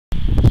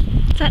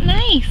that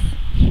nice?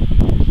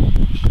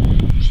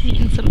 She's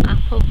eating some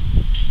apple.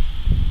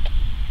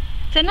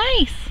 Is it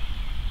nice?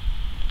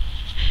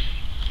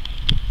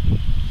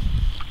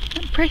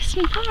 At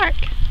Preston Park.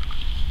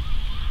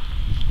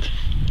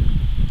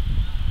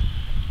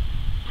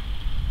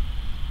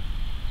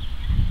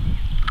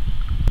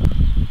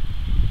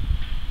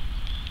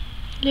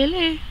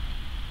 Lulu.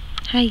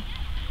 Hi.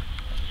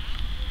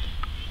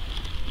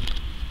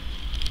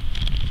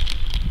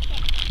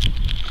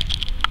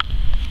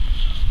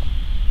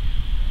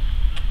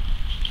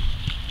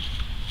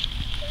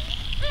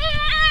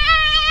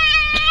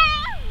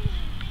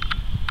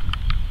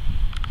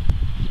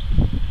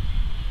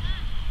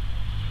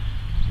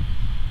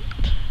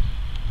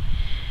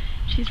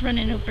 She's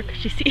running over because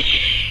she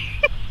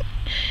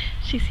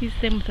sees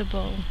them with a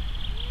ball.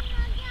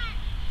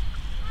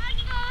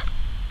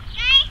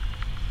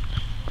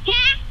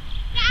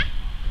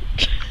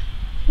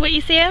 What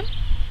you saying?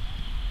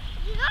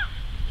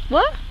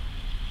 What?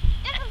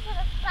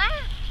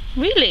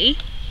 Really?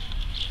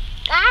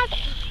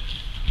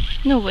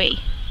 No way.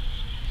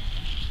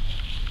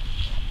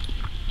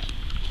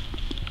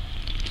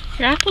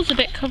 Your apple's a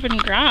bit covered in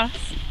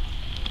grass.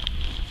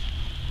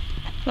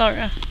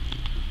 Laura.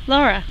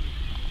 Laura.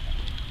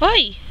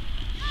 Oi!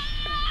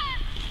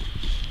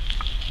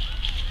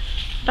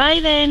 Bye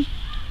then.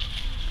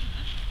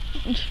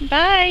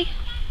 Bye.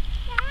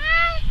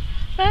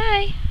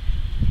 Bye.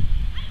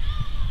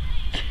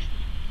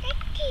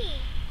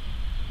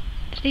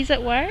 Daddy's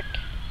at work?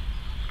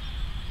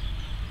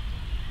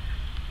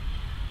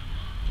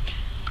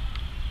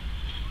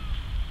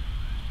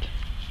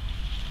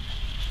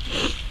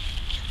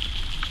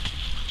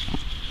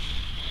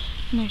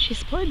 No, she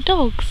spotted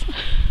dogs.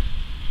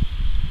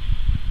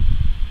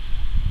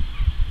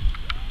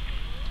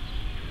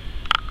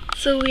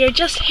 So we are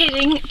just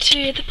heading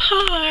to the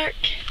park.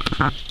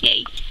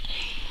 Yay.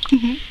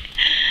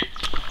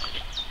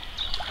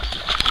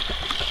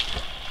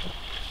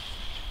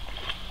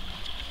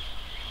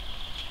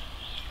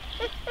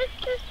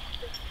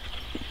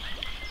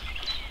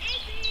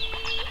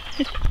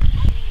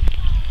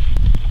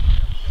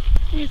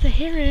 There's a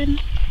heron.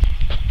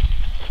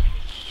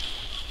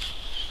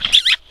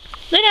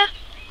 Luna!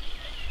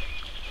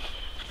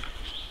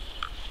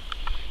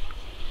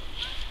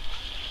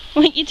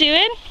 What you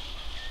doing?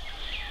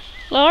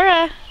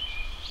 Laura!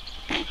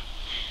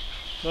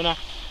 Luna!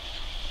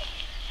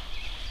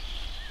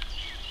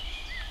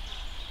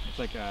 It's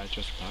like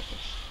Jurassic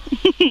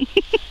Park.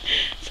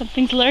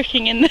 Something's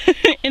lurking in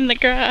the in the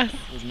grass.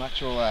 There's an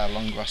actual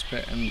long grass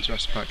pit in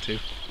Jurassic Park too.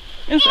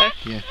 Is there?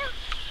 Yeah.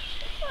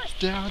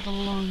 Down the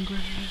long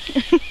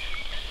grass.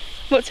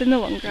 What's in the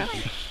long grass?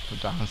 The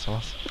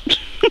dinosaurs.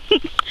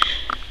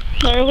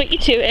 Laura, what you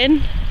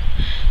doing?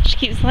 She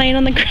keeps lying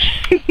on the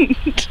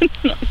ground,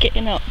 not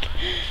getting up,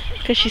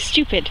 because she's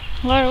stupid.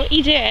 Laura, what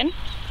you doing?